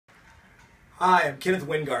Hi, I'm Kenneth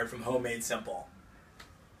Wingard from Homemade Simple.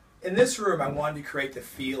 In this room, I wanted to create the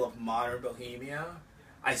feel of modern Bohemia.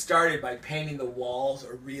 I started by painting the walls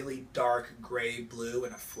a really dark gray blue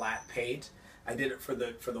and a flat paint. I did it for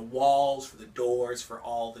the walls, for the doors, for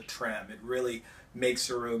all the trim. It really makes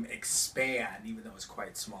the room expand, even though it's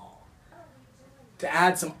quite small. To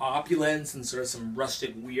add some opulence and sort of some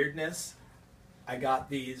rustic weirdness, I got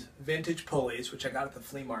these vintage pulleys, which I got at the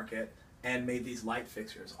flea market, and made these light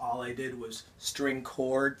fixtures. All I did was string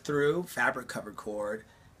cord through, fabric covered cord,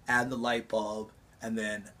 add the light bulb, and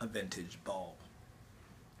then a vintage bulb.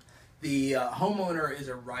 The homeowner is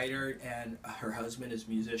a writer and her husband is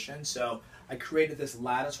a musician, so I created this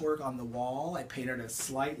lattice work on the wall. I painted a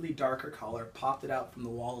slightly darker color, popped it out from the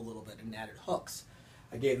wall a little bit, and added hooks.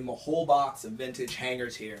 I gave them a whole box of vintage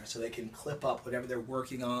hangers here so they can clip up whatever they're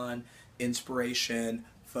working on, inspiration,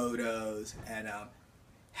 photos, and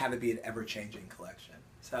have it be an ever-changing collection.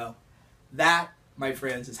 So that, my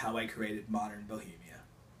friends, is how I created modern Bohemia.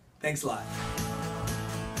 Thanks a lot.